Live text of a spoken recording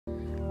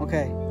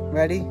Okay,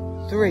 ready?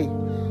 3,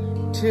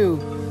 2,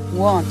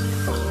 1.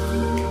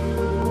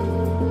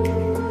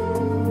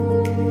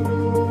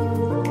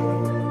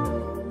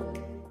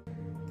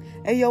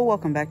 Hey yo,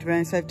 welcome back to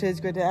Reenactment Life. Today's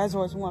great day. As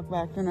always, welcome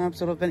back to another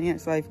episode of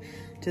Reenactment Life.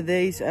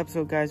 Today's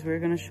episode, guys, we're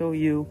going to show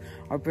you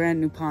our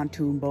brand new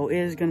pontoon boat. It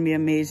is going to be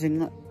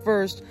amazing.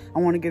 First, I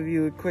want to give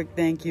you a quick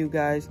thank you,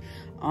 guys.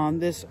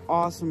 This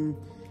awesome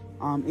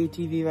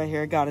ATV right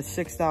here got a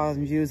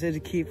 6,000 views.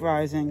 It'll keep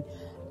rising.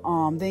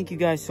 Thank you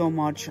guys so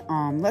much.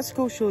 Let's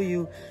go show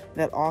you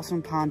that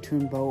awesome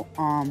pontoon boat.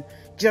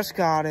 Just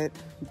got it.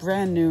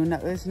 Brand new.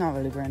 It's not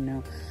really brand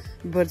new,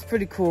 but it's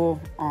pretty cool.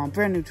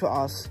 Brand new to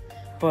us.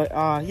 But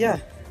yeah,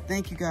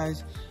 thank you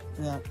guys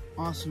for that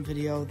awesome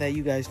video that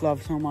you guys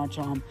love so much.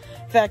 In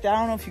fact, I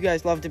don't know if you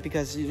guys loved it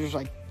because there's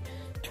like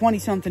 20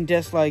 something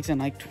dislikes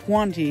and like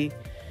 20,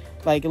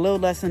 like a little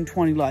less than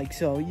 20 likes.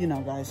 So, you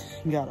know, guys,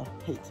 you gotta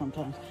hate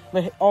sometimes.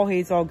 But all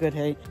hate's all good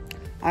hate.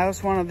 I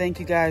also want to thank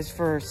you guys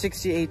for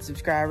 68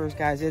 subscribers,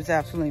 guys. It's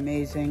absolutely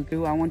amazing.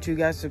 I want you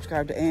guys to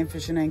subscribe to AM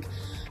Fishing Inc.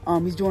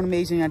 He's doing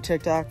amazing on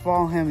TikTok.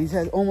 Follow him. He's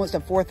had almost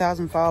at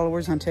 4,000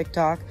 followers on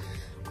TikTok.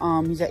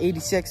 He's at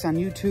 86 on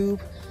YouTube.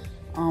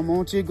 I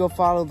want you to go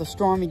follow the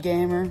Stormy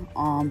gamer.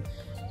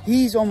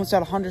 He's almost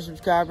at 100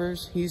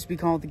 subscribers. He used to be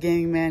called the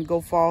Gaming Man.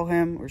 Go follow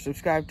him or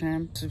subscribe to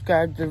him.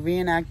 Subscribe to the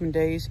Reenactment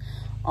days.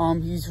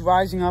 He's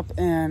rising up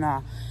in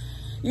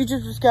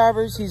YouTube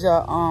subscribers. He's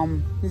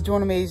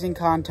doing amazing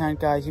content,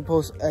 guys. He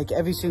posts like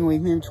every single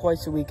week, maybe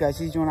twice a week, guys.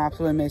 He's doing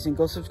absolutely amazing.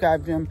 Go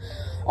subscribe to him.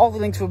 All the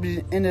links will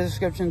be in the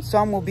description.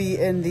 Some will be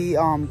in the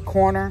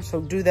corner,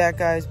 so do that,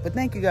 guys. But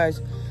thank you,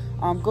 guys.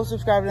 Go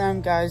subscribe to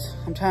them, guys.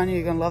 I'm telling you,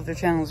 you're gonna love their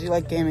channels. If you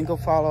like gaming, go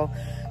follow.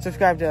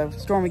 Subscribe to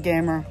Stormy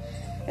Gamer.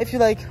 If you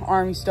like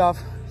army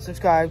stuff,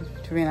 subscribe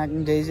to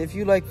Reenactment Days. If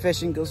you like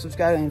fishing, go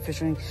subscribe to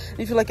Fishing. And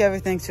if you like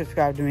everything,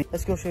 subscribe to me.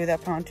 Let's go show you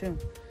that pontoon.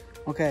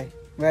 Okay,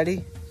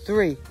 ready?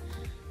 3,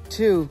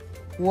 2,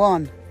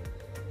 1.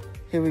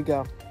 Here we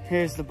go.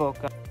 Here's the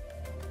boat, guys.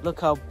 Look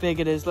how big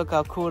it is. Look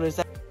how cool it is.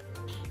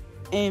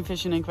 AM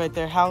Fishing Inc. right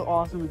there. How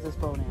awesome is this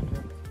boat,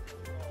 Andrew?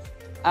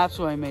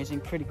 Absolutely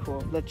amazing. Pretty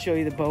cool. Let's show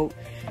you the boat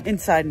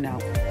inside and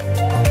out.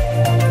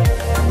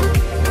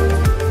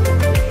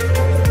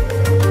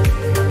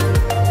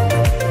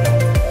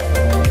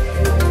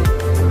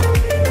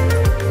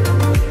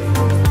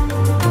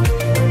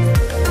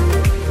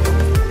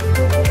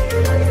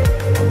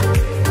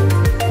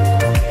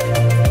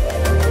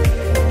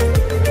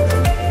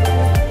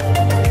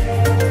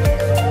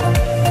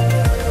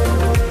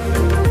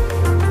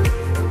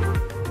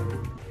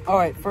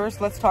 Alright, first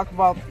let's talk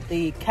about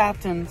the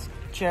captain's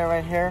chair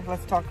right here.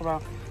 Let's talk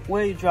about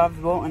where you drive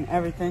the boat and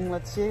everything.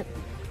 Let's see it.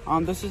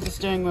 This is the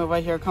steering wheel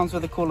right here. It comes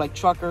with a cool like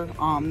trucker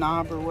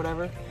knob or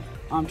whatever.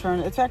 Turn.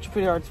 It's actually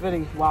pretty hard. It's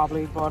really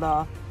wobbly,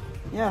 but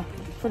yeah,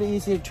 it's pretty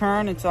easy to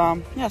turn. It's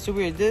yeah, so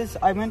weird. This,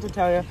 I meant to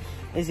tell you,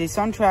 is a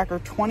Sun Tracker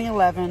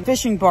 2011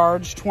 fishing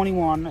barge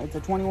 21. It's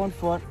a 21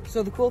 foot.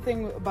 So the cool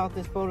thing about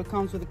this boat, it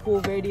comes with a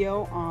cool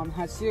radio.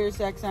 Has Sirius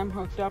XM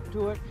hooked up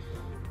to it.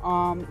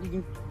 You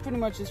can pretty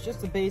much, it's just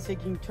the basic.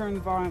 You can turn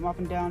the volume up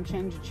and down,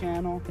 change the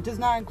channel. It does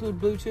not include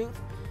Bluetooth.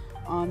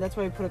 That's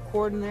why we put a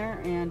cord in there,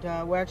 and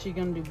we're actually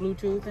going to do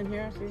Bluetooth in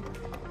here. See,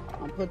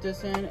 I'll put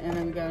this in, and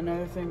then we got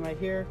another thing right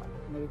here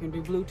that we can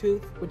do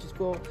Bluetooth, which is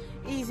cool.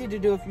 Easy to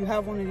do if you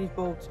have one of these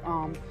boats.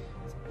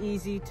 It's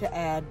easy to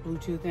add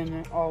Bluetooth in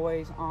it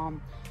always.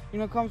 You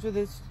know, it comes with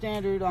this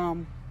standard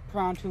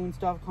pontoon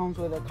stuff. Comes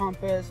with a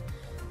compass.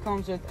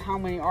 Comes with how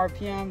many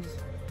RPMs.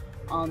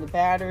 The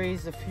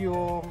batteries, the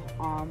fuel,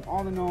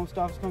 all the normal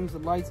stuff. Comes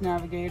with lights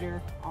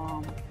navigator,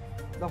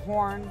 the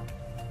horn,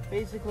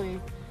 basically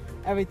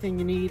everything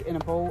you need in a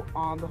boat.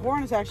 The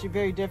horn is actually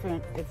very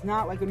different. It's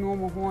not like a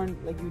normal horn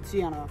like you'd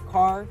see on a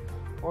car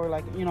or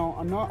like, you know,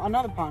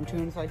 another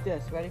pontoon. It's like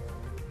this. Ready?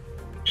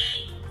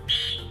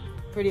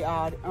 Pretty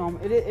odd.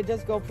 It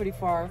does go pretty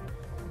far,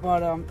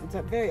 but it's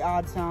a very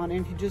odd sound.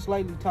 And if you just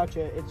lightly touch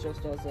it, it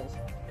just does this.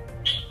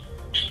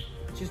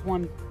 It's just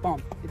one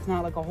bump. It's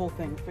not like a whole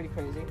thing. It's pretty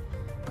crazy.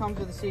 Comes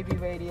with a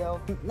CB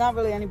radio. Not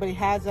really anybody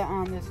has it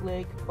on this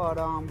lake, but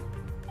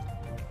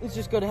it's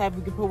just good to have.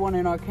 We could put one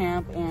in our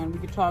camp and we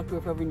could talk to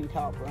it if we need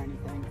help or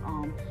anything.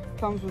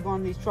 Comes with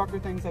one of these trucker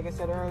things, like I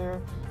said earlier.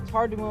 It's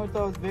hard to move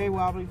though. It's very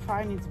wobbly.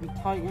 Probably needs to be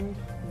tightened,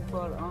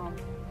 but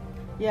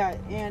yeah.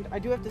 And I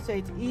do have to say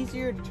it's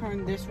easier to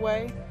turn this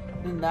way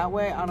than that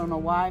way. I don't know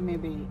why.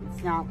 Maybe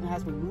it's not. It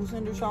has to be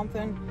loosened or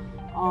something.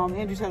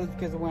 Andrew said it's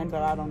because of wind,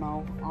 but I don't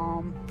know.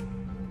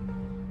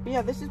 But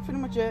yeah, this is pretty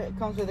much it. It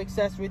comes with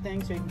accessory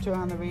things so you can turn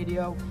on the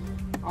radio.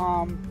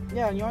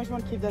 Yeah, and you always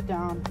want to keep that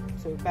down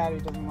so your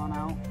battery doesn't run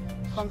out.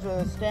 Comes with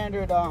a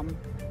standard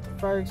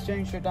fire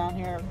extinguisher down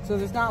here. So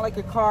there's not like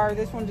a car.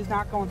 This one does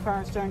not go with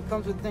fire extinguisher. It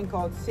comes with a thing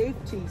called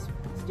safety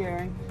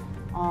steering.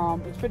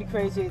 It's pretty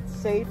crazy. It's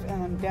safe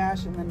and then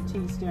dash and then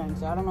T steering.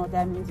 So I don't know what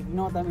that means. If you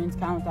know what that means,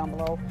 comment down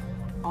below.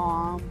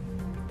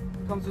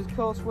 It comes with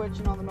kill switch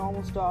and all the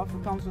normal stuff.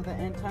 It comes with an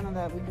antenna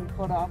that we can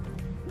put up.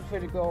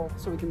 Ready to go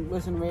so we can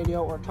listen to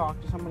radio or talk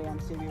to somebody on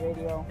CB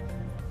radio.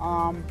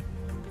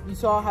 you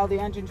saw how the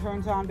engine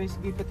turns on.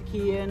 Basically, you put the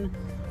key in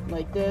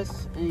like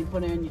this, and you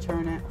put it in, you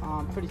turn it.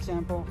 Pretty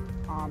simple.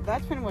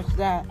 That's pretty much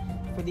that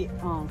for the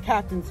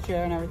captain's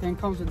chair and everything.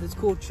 Comes with this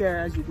cool chair,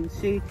 as you can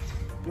see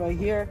right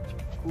here.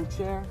 Cool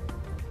chair.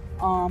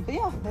 But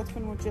yeah, that's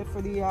pretty much it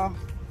for the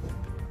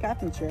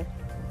captain's chair.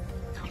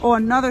 Oh,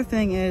 another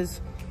thing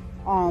is,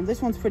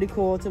 this one's pretty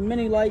cool. It's a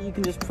mini light. You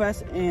can just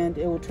press and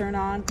it will turn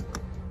on.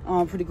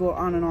 Pretty cool,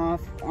 on and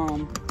off.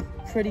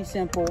 Pretty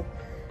simple,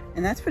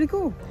 and that's pretty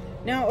cool.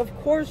 Now, of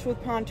course, with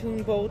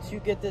pontoon boats, you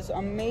get this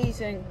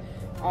amazing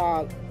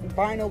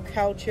vinyl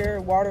couch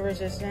chair, water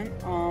resistant.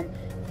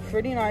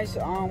 Pretty nice.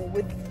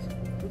 With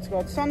what's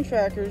called sun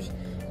trackers.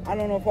 I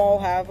don't know if all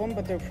have them,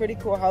 but they're pretty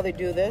cool how they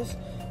do this.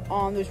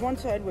 There's one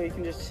side where you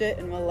can just sit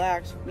and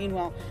relax.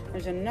 Meanwhile,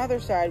 there's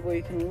another side where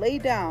you can lay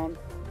down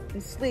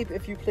and sleep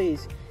if you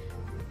please.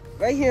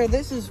 Right here,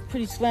 this is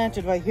pretty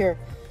slanted right here.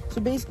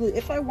 So basically,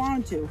 if I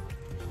wanted to,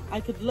 I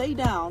could lay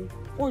down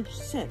or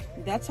just sit.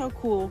 That's how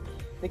cool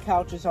the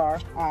couches are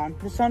on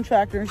the Sun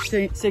Tracker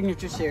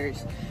Signature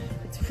Series.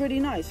 It's pretty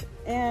nice.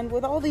 And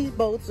with all these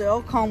boats, they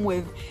all come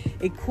with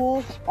a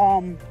cool,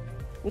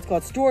 what's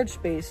called storage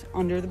space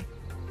under the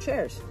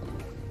chairs.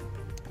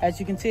 As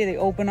you can see, they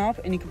open up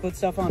and you can put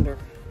stuff under.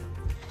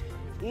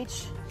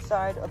 Each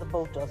side of the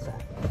boat does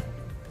that.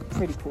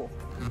 Pretty cool.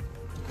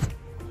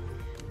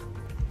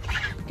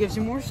 Gives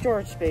you more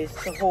storage space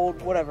to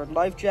hold whatever,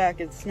 life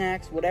jackets,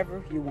 snacks,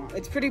 whatever you want.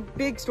 It's pretty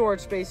big storage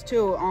space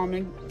too.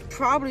 And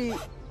probably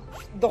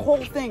the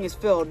whole thing is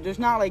filled. There's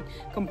not like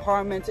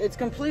compartments. It's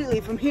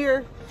completely from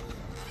here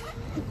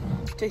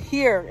to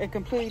here. It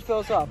completely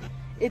fills up.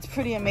 It's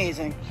pretty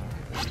amazing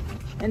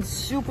and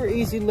super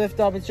easy to lift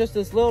up. It's just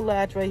this little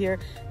latch right here,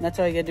 and that's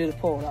all you gotta do to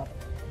pull it up.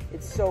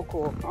 It's so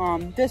cool.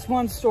 This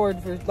one's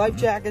stored for life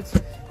jackets.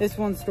 This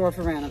one's stored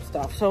for random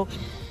stuff. So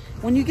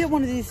when you get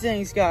one of these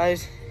things,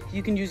 guys,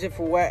 you can use it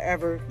for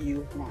wherever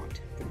you want.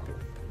 Pretty cool.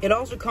 It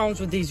also comes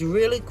with these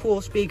really cool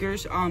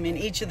speakers in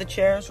each of the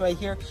chairs right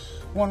here.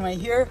 One right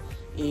here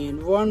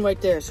and one right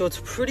there. So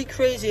it's pretty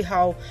crazy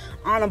how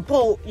on a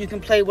boat you can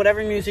play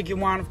whatever music you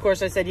want. Of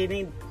course, I said you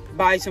need to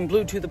buy some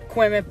Bluetooth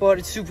equipment, but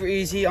it's super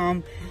easy.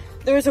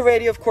 There's a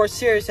radio, of course,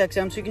 Sirius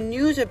XM, so you can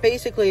use it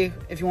basically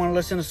if you want to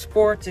listen to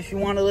sports, if you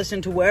want to listen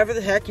to whatever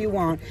the heck you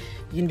want.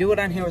 You can do it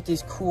on here with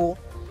these cool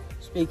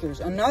speakers.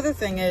 Another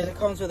thing is it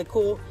comes with a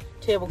cool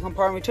table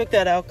compartment. We took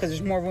that out because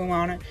there's more room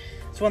on it.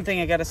 It's one thing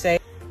I gotta say.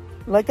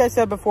 Like I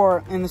said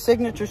before, in the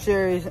Signature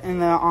Series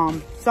and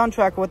the Sun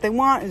Tracker, what they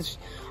want is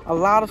a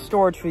lot of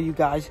storage for you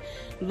guys.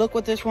 Look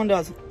what this one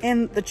does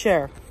in the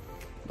chair.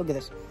 Look at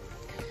this.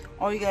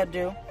 All you gotta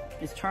do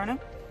is turn it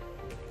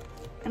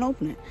and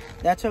open it.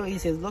 That's how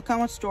easy it is. Look how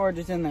much storage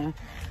is in there.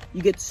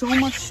 You get so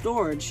much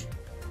storage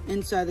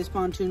inside this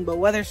pontoon boat,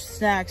 whether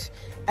snacks,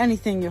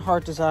 anything your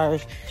heart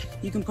desires,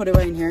 you can put it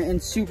right in here,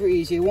 and super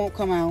easy. It won't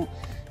come out.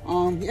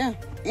 Yeah,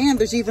 and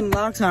there's even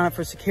locks on it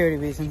for security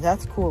reasons.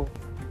 That's cool.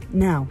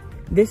 Now,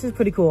 this is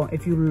pretty cool.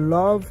 If you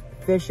love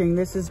fishing,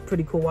 this is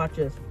pretty cool. Watch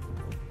this.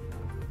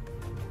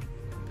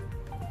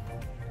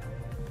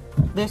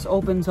 This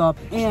opens up,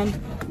 and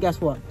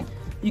guess what?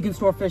 You can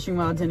store fishing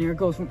rods in here. It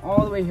goes from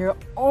all the way here,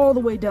 all the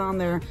way down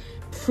there.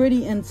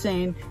 Pretty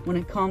insane when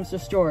it comes to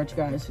storage,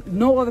 guys.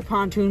 No other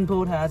pontoon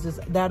boat has this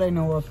that I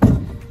know of,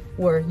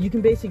 where you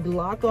can basically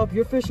lock up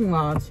your fishing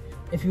rods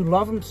if you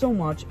love them so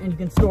much, and you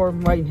can store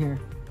them right in here.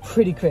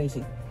 Pretty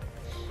crazy.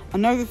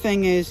 Another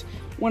thing is,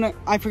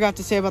 I forgot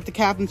to say about the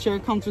captain's chair,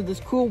 it comes with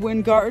this cool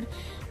wind guard,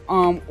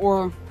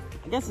 or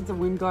I guess it's a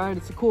wind guard.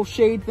 It's a cool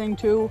shade thing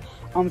too.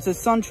 It says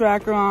Sun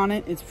Tracker on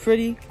it. It's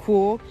pretty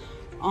cool.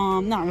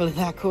 Not really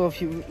that cool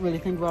if you really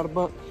think about it,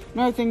 but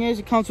another thing is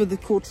it comes with a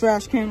cool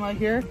trash can right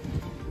here.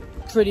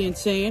 Pretty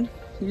insane.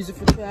 Use it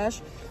for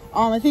trash.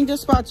 I think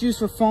this spot's used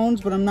for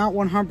phones, but I'm not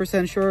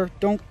 100% sure.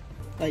 Don't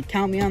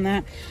count me on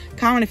that.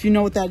 Comment if you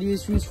know what that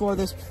is used for,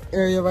 this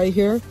area right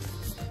here.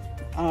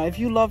 If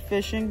you love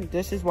fishing,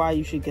 this is why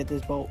you should get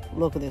this boat.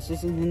 Look at this.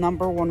 This is the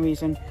 #1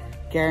 reason,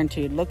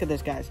 guaranteed. Look at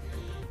this, guys.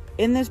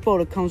 In this boat,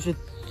 it comes with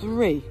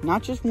 3,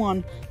 not just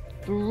 1,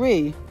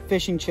 3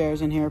 fishing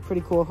chairs in here.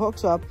 Pretty cool.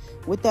 Hooks up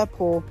with that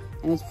pole,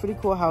 and it's pretty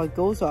cool how it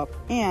goes up,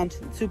 and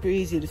it's super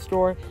easy to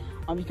store.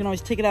 You can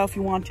always take it out if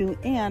you want to,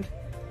 and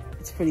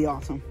it's pretty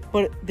awesome.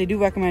 But they do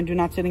recommend do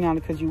not sitting on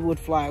it because you would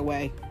fly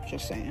away.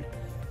 Just saying.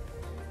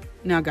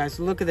 Now, guys,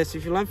 look at this.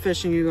 If you love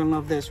fishing, you're gonna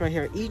love this right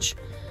here.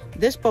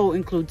 This boat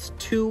includes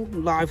 2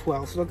 live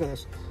wells. Look at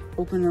this.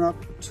 Open it up,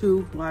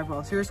 2 live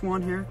wells. Here's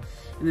one here,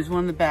 and there's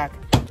one in the back.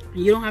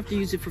 You don't have to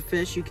use it for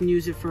fish. You can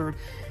use it for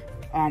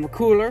a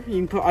cooler. You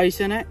can put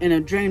ice in it, and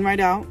it'll drain right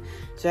out.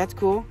 So that's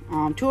cool.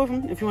 2 of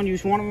them, if you want to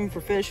use one of them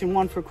for fish and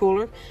one for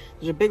cooler.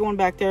 There's a big one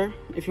back there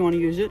if you want to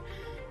use it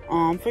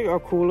for a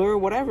cooler or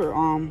whatever.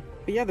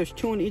 But yeah, there's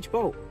 2 in each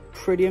boat.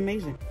 Pretty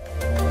amazing.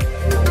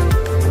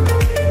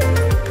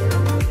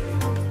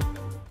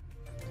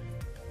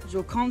 So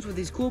it comes with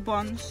these cool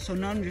buttons, so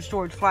none of your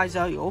storage flies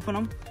out. You open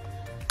them,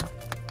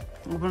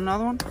 open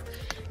another one,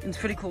 and it's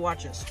pretty cool.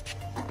 Watch this.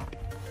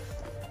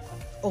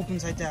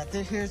 Opens like that.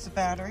 Here's the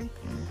battery.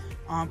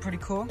 Pretty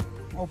cool.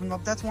 Open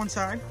up. That's one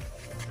side.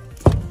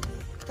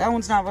 That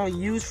one's not really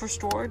used for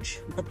storage,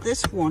 but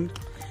this one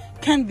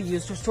can be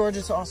used for storage.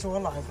 It's also a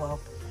live well.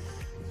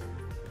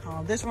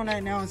 This one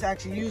right now is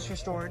actually used for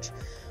storage.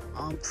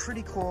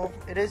 Pretty cool.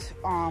 It is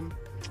a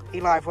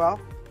live well.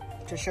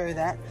 To show you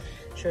that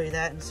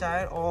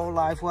inside, all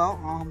live well.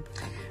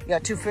 You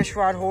got 2 fish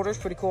rod holders.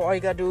 Pretty cool. All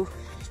you gotta do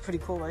is pretty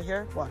cool right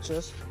here. Watch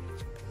this.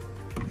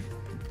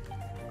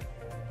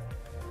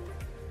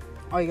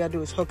 All you gotta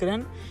do is hook it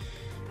in,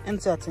 and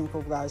it's that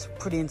simple, guys.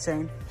 Pretty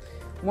insane.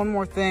 One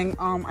more thing,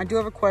 I do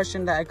have a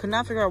question that I could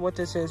not figure out what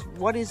this is.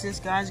 What is this,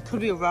 guys? It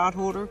could be a rod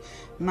holder.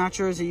 I'm not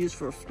sure. Is it used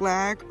for a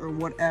flag or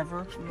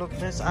whatever? Look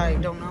at this. I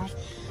don't know.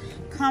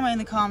 Comment in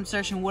the comment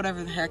section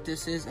whatever the heck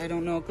this is. I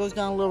don't know. It goes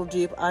down a little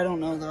deep. I don't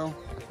know though.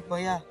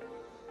 But yeah.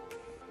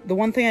 The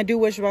one thing I do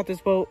wish about this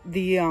boat,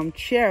 the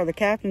chair, the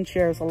captain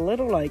chair is a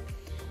little like,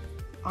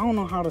 I don't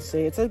know how to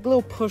say it. It's like a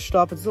little pushed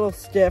up. It's a little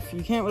stiff.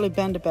 You can't really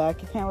bend it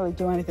back. You can't really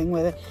do anything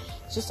with it.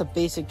 It's just a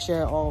basic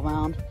chair all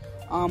around.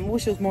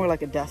 Wish it was more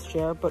like a desk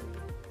chair, but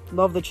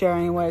love the chair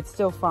anyway. It's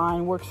still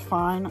fine, works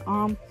fine.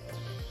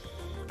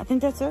 I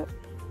think that's it.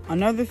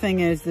 Another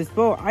thing is this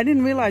boat, I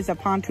didn't realize that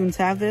pontoons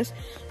have this,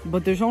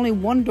 but there's only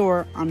one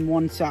door on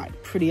one side.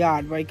 Pretty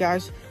odd, right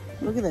guys?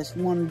 Look at this,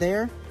 one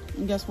there,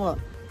 and guess what?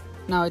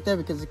 Now right there,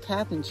 because the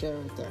captain chair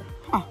right there.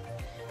 Huh.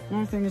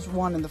 Another thing, there's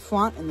one in the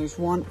front, and there's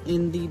one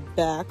in the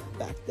back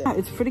there. Yeah,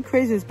 it's pretty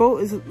crazy. This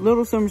boat is a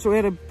little similar, so we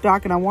had to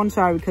dock it on one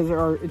side because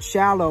it's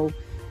shallow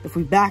if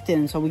we backed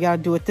in, so we got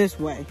to do it this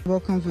way. The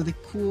boat comes with a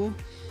cool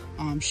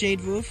shade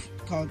roof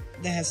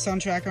that has sun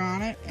tracker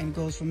on it, and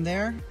goes from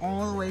there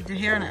all the way to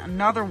here, and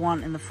another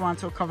one in the front,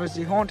 so it covers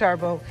the whole entire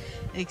boat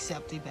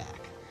except the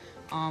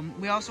back.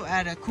 We also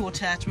add a cool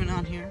attachment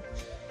on here,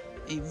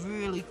 a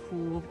really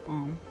cool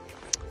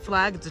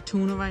flag. It's a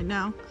tuna right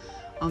now.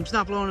 It's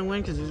not blowing in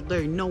wind because there's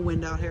literally no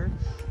wind out here,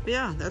 but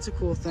yeah, that's a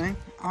cool thing.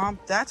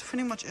 That's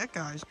pretty much it,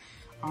 guys.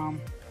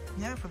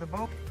 Yeah, for the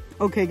boat.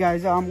 Okay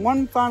guys,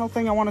 one final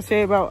thing I want to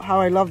say about how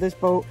I love this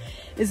boat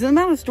is the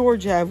amount of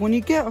storage you have. When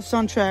you get a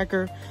sun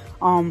tracker,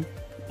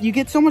 you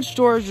get so much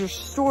storage. There's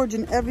storage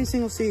in every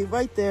single seat,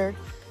 right there,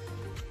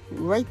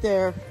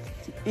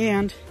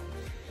 and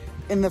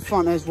in the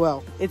front as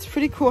well. It's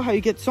pretty cool how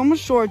you get so much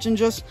storage in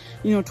just,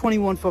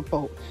 21-foot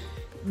boat.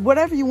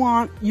 Whatever you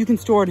want, you can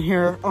store it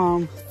here.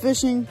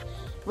 Fishing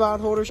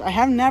rod holders, I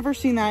have never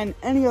seen that in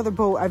any other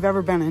boat I've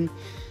ever been in.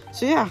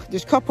 So yeah,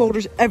 there's cup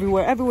holders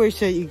everywhere. Everywhere you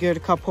sit, you get a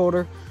cup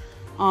holder.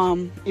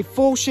 A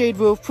full shade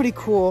roof, pretty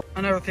cool.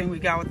 Another thing we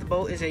got with the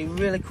boat is a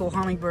really cool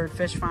hummingbird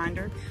fish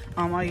finder.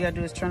 All you gotta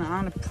do is turn it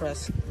on and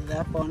press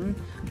that button.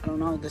 I don't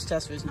know, this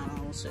tester is not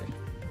on, we'll see.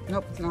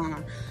 Nope, it's not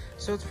on.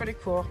 So it's pretty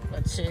cool.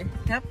 Let's see.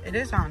 Yep, it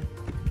is on.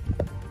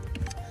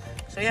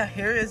 So yeah,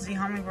 here is the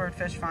hummingbird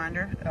fish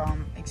finder.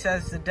 It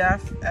says the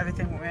depth,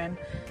 everything we're in.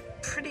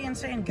 Pretty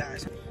insane,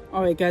 guys.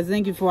 Alright guys,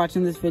 thank you for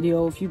watching this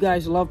video. If you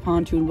guys love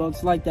pontoon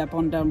boats, like that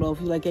button down below. If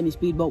you like any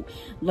speedboat,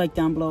 like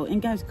down below.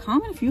 And guys,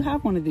 comment if you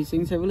have one of these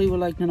things. I really would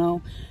like to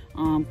know.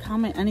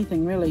 Comment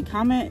anything, really.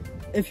 Comment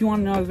if you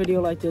want another video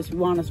like this, if you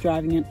want us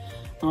driving it.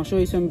 I'll show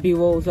you some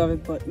B-rolls of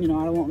it, but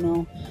I won't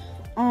know.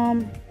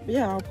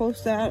 Yeah, I'll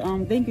post that.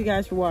 Thank you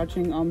guys for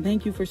watching.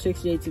 Thank you for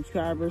 68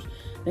 subscribers.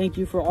 Thank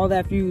you for all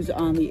that views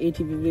on the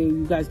ATV video.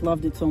 You guys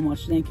loved it so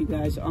much. Thank you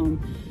guys.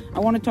 I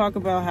want to talk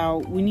about how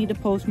we need to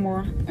post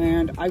more,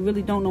 and I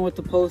really don't know what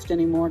to post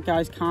anymore.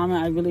 Guys,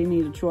 comment. I really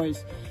need a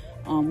choice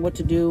what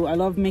to do. I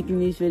love making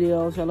these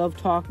videos. I love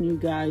talking to you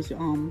guys.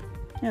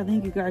 Yeah,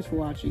 thank you guys for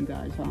watching,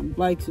 guys.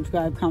 Like,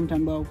 subscribe, comment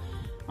down below.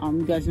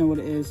 You guys know what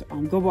it is.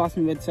 Go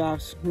Boston Red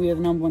Sox. We are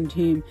the #1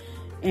 team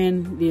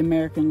in the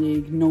American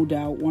League, no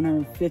doubt.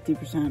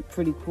 150%.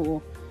 Pretty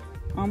cool.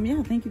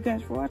 Yeah, thank you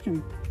guys for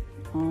watching.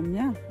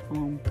 Yeah.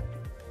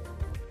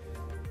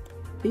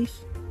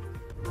 Peace.